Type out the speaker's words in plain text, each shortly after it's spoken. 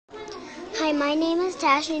Hi, my name is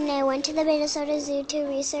Tashni and I went to the Minnesota Zoo to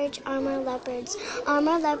research amur leopards.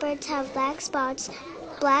 Amur leopards have black spots,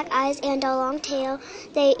 black eyes, and a long tail.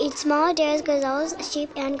 They eat small deers, gazelles, sheep,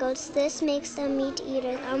 and goats. This makes them meat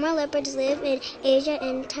eaters. Amur leopards live in Asia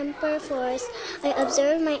in temperate forests. I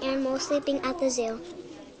observed my animals sleeping at the zoo.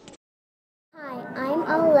 Hi, I'm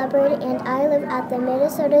a leopard and I live at the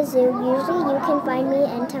Minnesota Zoo. Usually you can find me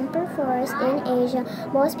in temperate forests in Asia.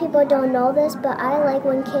 Most people don't know this, but I like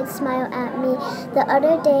when kids smile at me. The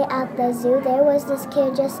other day at the zoo, there was this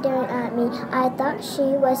kid just staring at me. I thought she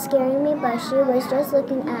was scaring me, but she was just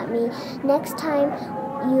looking at me. Next time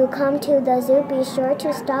you come to the zoo, be sure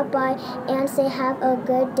to stop by and say have a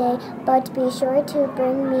good day, but be sure to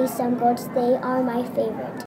bring me some goats. They are my favorite.